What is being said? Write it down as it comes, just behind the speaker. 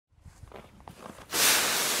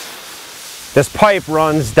this pipe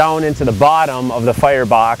runs down into the bottom of the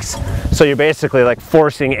firebox. So you're basically like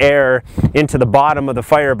forcing air into the bottom of the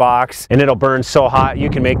firebox, and it'll burn so hot you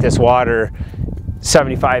can make this water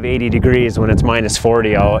 75, 80 degrees when it's minus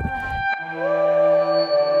 40 out.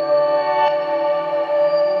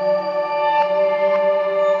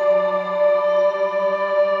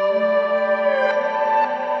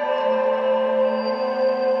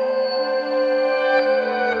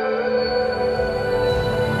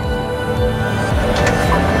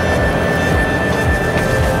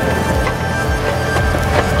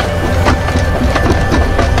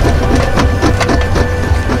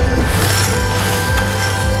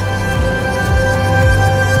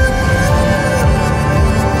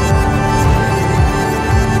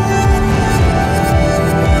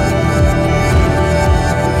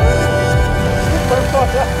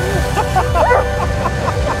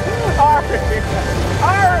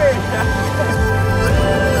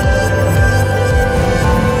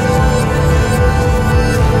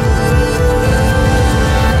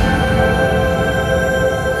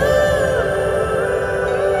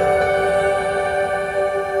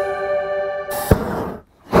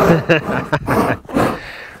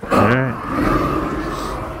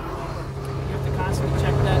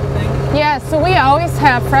 Yeah, so we always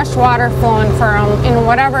have fresh water flowing for them in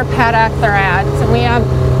whatever paddock they're at. So we have,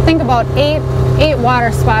 I think, about eight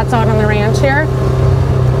water spots out on the ranch here.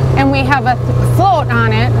 And we have a float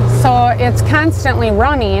on it, so it's constantly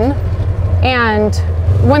running. And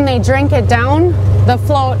when they drink it down, the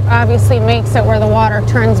float obviously makes it where the water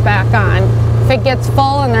turns back on. If it gets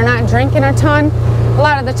full and they're not drinking a ton, a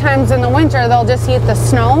lot of the times in the winter they'll just eat the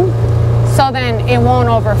snow, so then it won't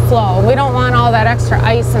overflow. We don't want all that extra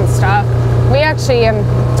ice and stuff. We actually,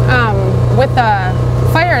 with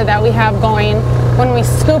the fire that we have going, when we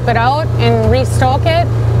scoop it out and restoke it,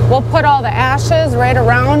 we'll put all the ashes right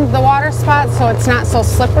around the water spot so it's not so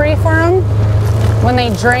slippery for them. When they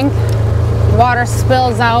drink, water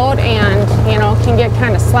spills out and, you know, can get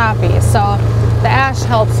kind of sloppy. So the ash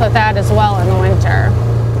helps with that as well in the winter.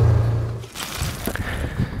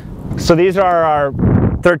 So these are our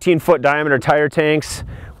 13-foot diameter tire tanks.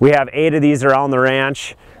 We have 8 of these around the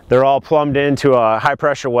ranch. They're all plumbed into a high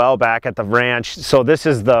pressure well back at the ranch. So this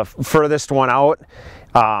is the furthest one out.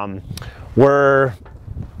 We're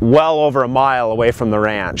well over a mile away from the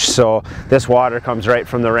ranch. So this water comes right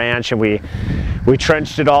from the ranch, and we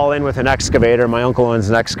trenched it all in with an excavator. My uncle owns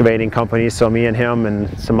an excavating company, so me and him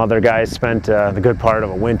and some other guys spent the good part of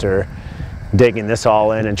a winter digging this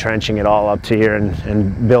all in and trenching it all up to here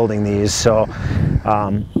and building these. So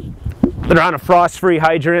they're on a frost-free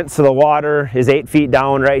hydrant, so the water is 8 feet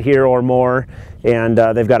down right here or more, and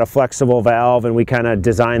they've got a flexible valve, and we kind of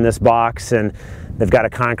designed this box, and they've got a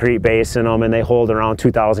concrete base in them, and they hold around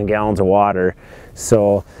 2,000 gallons of water.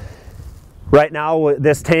 So right now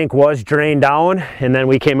this tank was drained down, and then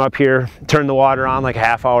we came up here, turned the water on like a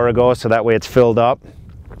half hour ago, so that way it's filled up.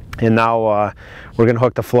 And now we're going to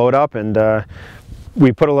hook the float up, and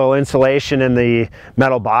we put a little insulation in the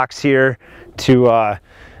metal box here to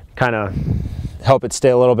kind of help it stay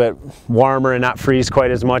a little bit warmer and not freeze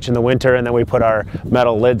quite as much in the winter. And then we put our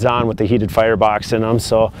metal lids on with the heated firebox in them,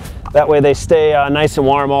 so that way they stay nice and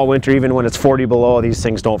warm all winter. Even when it's 40 below, these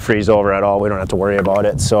things don't freeze over at all. We don't have to worry about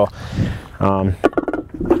it. So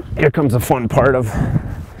here comes the fun part of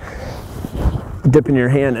dipping your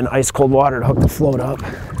hand in ice cold water to hook the float up.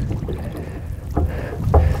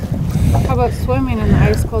 How about swimming in the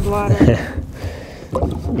ice cold water?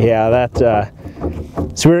 Yeah,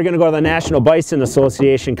 so we were going to go to the National Bison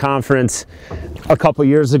Association conference a couple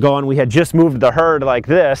years ago, and we had just moved the herd like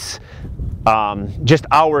this just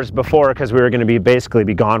hours before, because we were going to basically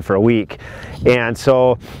be gone for a week. And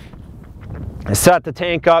so I set the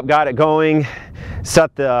tank up, got it going,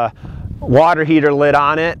 set the water heater lid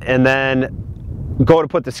on it, and then go to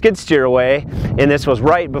put the skid steer away, and this was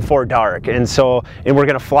right before dark, and we're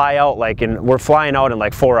gonna fly out we're flying out in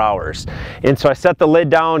like 4 hours. And so I set the lid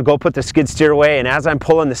down, go put the skid steer away, and as I'm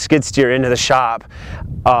pulling the skid steer into the shop,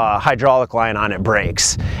 hydraulic line on it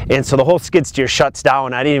breaks, and so the whole skid steer shuts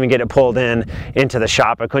down. I didn't even get it pulled into the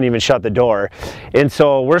shop. I couldn't even shut the door. And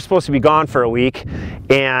so we're supposed to be gone for a week,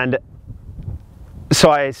 and so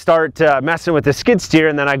I start messing with the skid steer,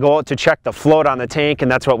 and then I go out to check the float on the tank, and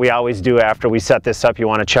that's what we always do after we set this up. You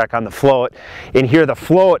want to check on the float, and here the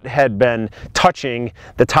float had been touching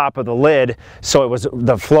the top of the lid, so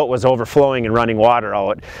the float was overflowing and running water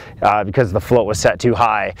out because the float was set too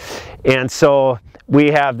high. And so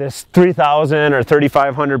we have this 3,000 or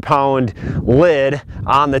 3,500 pound lid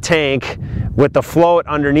on the tank with the float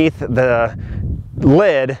underneath the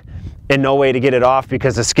lid, and no way to get it off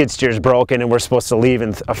because the skid steer is broken and we're supposed to leave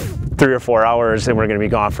in 3 or 4 hours and we're going to be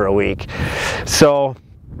gone for a week. So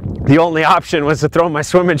the only option was to throw my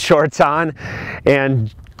swimming shorts on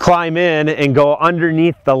and climb in and go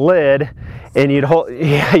underneath the lid, and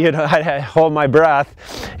I'd hold my breath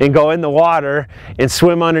and go in the water and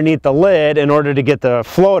swim underneath the lid in order to get the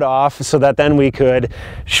float off, so that then we could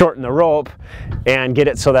shorten the rope and get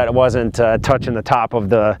it so that it wasn't touching the top of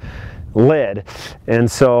the lid. And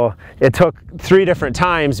so it took 3 different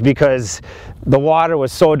times because the water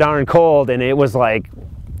was so darn cold, and it was like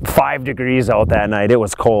 5 degrees out that night. It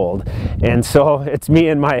was cold. And so it's me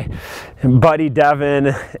and my buddy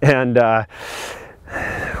Devin, and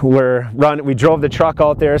we drove the truck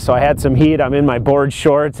out there, so I had some heat. I'm in my board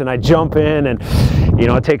shorts and I jump in, and you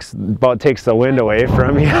know, it takes the wind away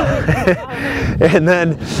from you. And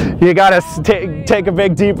then you gotta take a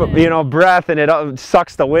big deep breath, and it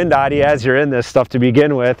sucks the wind out of you as you're in this stuff to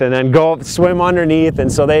begin with, and then go swim underneath.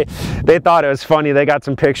 And so they thought it was funny. They got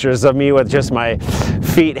some pictures of me with just my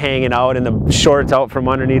feet hanging out and the shorts out from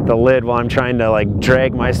underneath the lid while I'm trying to like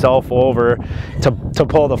drag myself over to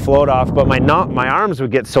pull the float off. But my arms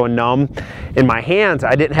would get so numb, in my hands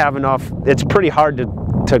I didn't have enough. It's pretty hard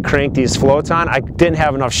to crank these floats on. I didn't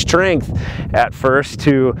have enough strength at first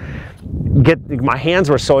to my hands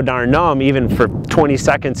were so darn numb, even for 20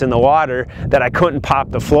 seconds in the water, that I couldn't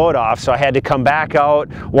pop the float off. So I had to come back out,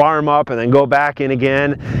 warm up, and then go back in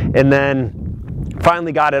again. And then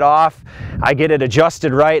finally got it off. I get it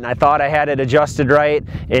adjusted right, and I thought I had it adjusted right,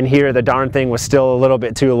 and here the darn thing was still a little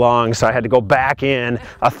bit too long, so I had to go back in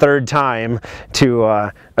a 3rd time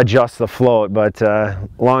to adjust the float. But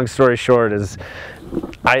long story short is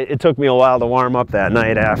it took me a while to warm up that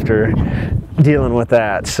night after dealing with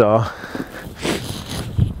that. So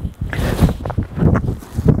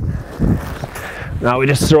now we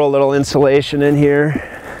just throw a little insulation in here.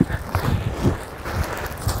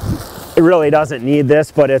 It really doesn't need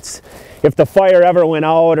this, but if the fire ever went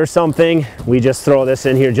out or something, we just throw this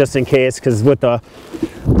in here just in case, because with the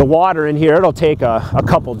water in here, it'll take a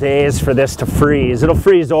couple days for this to freeze. It'll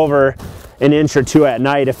freeze over an inch or 2 at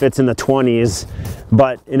night if it's in the 20s,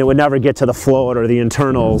 and it would never get to the float or the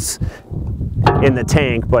internals in the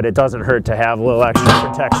tank, but it doesn't hurt to have a little extra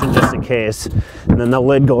protection just in case. And then the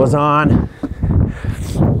lid goes on.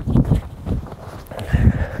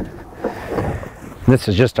 This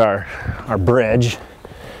is just our bridge.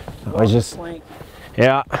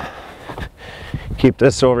 Yeah, keep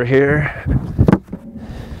this over here.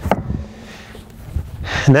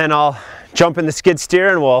 And then I'll jump in the skid steer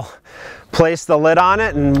and we'll place the lid on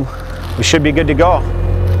it, and we should be good to go.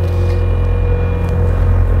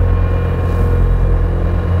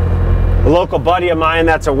 A local buddy of mine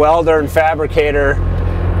that's a welder and fabricator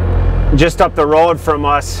just up the road from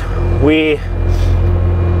us,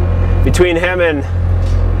 between him and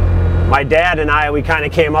my dad and I, we kind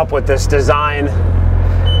of came up with this design.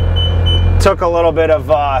 Took a little bit of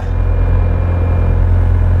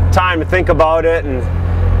time to think about it, and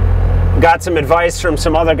got some advice from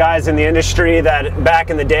some other guys in the industry that back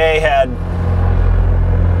in the day had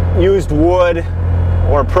used wood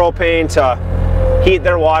or propane to heat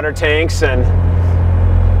their water tanks, and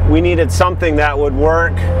we needed something that would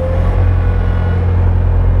work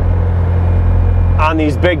on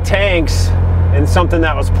these big tanks, and something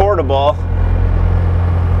that was portable.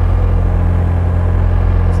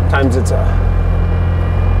 Sometimes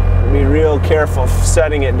be real careful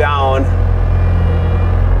setting it down.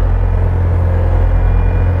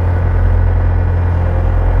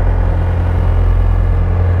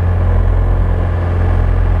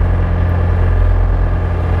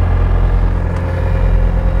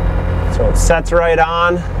 So it sets right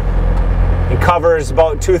on. It covers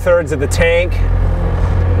about 2/3 of the tank.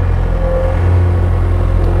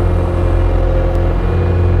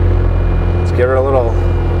 Give her a little,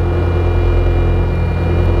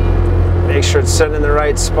 make sure it's sitting in the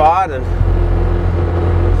right spot, and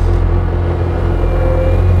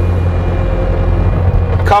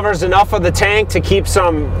covers enough of the tank to keep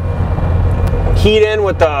some heat in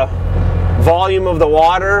with the volume of the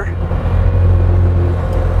water,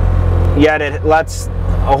 yet it lets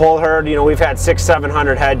a whole herd, we've had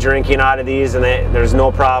 600-700 head drinking out of these, and there's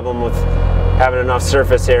no problem with having enough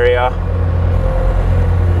surface area.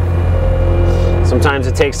 Sometimes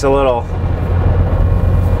it takes a little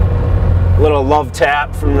love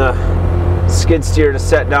tap from the skid steer to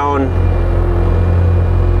set down.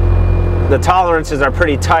 The tolerances are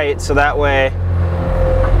pretty tight, so that way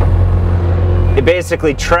it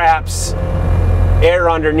basically traps air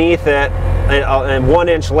underneath it, a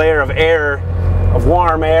 1-inch layer of air, of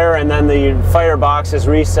warm air, and then the firebox is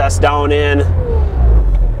recessed down in.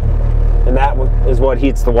 and that is what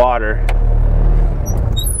heats the water.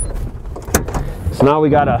 So now we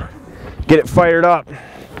gotta get it fired up.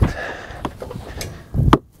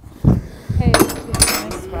 Hey, this is a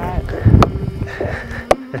nice spot.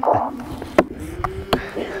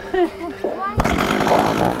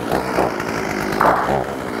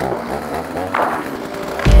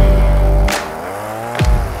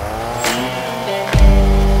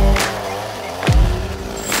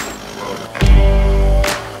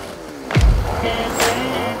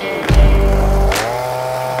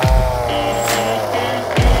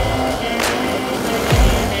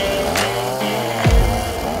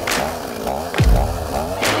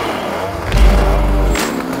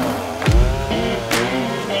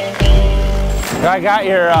 I got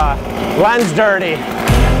your lens dirty.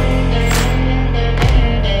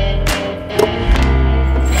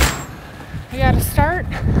 You gotta start?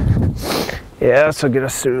 Yeah, this will get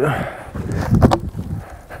us through. A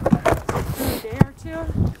day or two?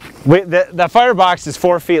 The firebox is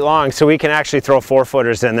 4 feet long, so we can actually throw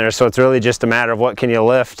 4-footers in there, so it's really just a matter of what can you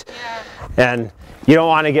lift. Yeah. And you don't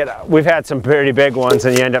want to get, we've had some pretty big ones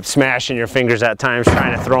and you end up smashing your fingers at times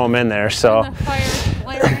trying to throw them in there, so. And the fire's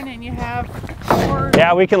blaring and you have 4.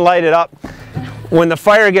 Yeah, we can light it up. When the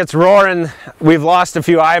fire gets roaring, we've lost a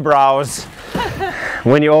few eyebrows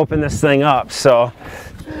when you open this thing up, so.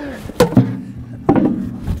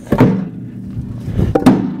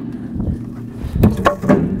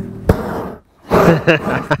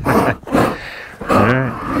 All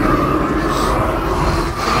right.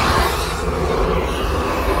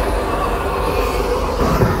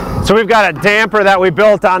 So we've got a damper that we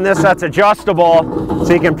built on this that's adjustable,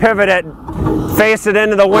 so you can pivot it, face it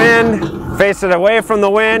into the wind, face it away from the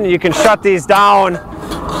wind. You can shut these down,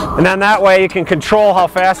 and then that way you can control how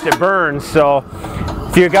fast it burns. So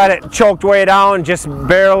if you got it choked way down, just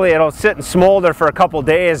barely, it'll sit and smolder for a couple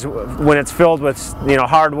days when it's filled with, you know,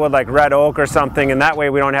 hardwood like red oak or something, and that way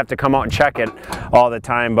we don't have to come out and check it all the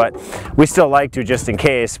time, but we still like to just in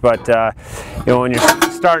case. But you know, when you're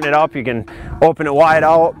starting it up, you can open it wide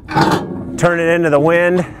out, turn it into the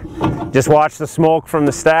wind, just watch the smoke from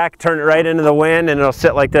the stack, turn it right into the wind, and it'll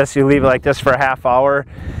sit like this. You leave it like this for a half hour,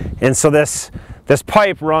 and so this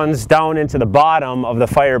pipe runs down into the bottom of the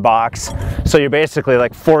firebox, so you're basically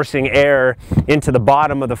like forcing air into the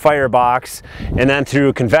bottom of the firebox, and then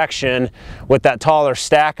through convection with that taller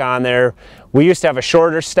stack on there. We used to have a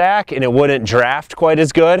shorter stack and it wouldn't draft quite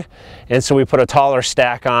as good, and so we put a taller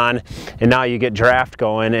stack on, and now you get draft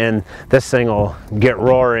going, and this thing will get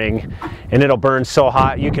roaring and it'll burn so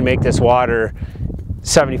hot you can make this water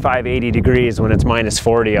 75-80 degrees when it's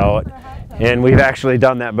 -40 out. And we've actually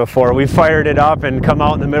done that before. We fired it up and come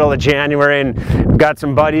out in the middle of January, and we've got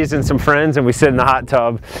some buddies and some friends, and we sit in the hot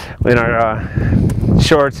tub in our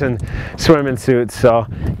shorts and swimming suits. So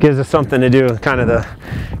it gives us something to do, kind of the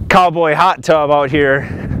cowboy hot tub out here.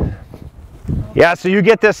 Yeah, so you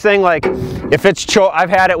get this thing like, if it's I've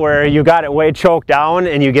had it where you got it way choked down,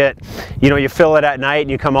 and you get, you know, you fill it at night and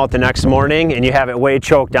you come out the next morning and you have it way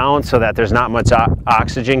choked down so that there's not much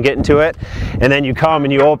oxygen getting to it, and then you come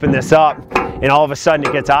and you open this up and all of a sudden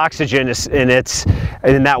it gets oxygen,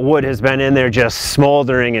 and that wood has been in there just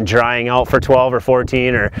smoldering and drying out for 12 or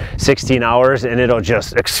 14 or 16 hours, and it'll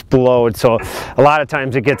just explode. So a lot of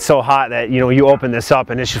times it gets so hot that, you know, you open this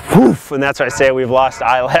up and it's just poof, and that's why I say we've lost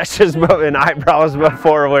eyelashes and eyebrows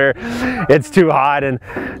before where it's too hot, and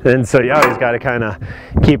so you always got to kind of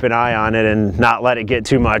keep an eye on it and not let it get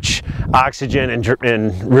too much oxygen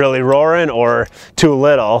and really roaring, or too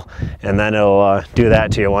little, and then it'll do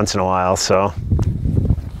that to you once in a while. So.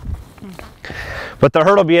 But the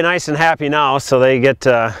herd will be nice and happy now, so they get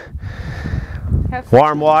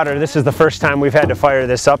warm water. This is the first time we've had to fire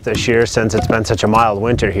this up this year since it's been such a mild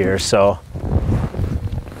winter here. So.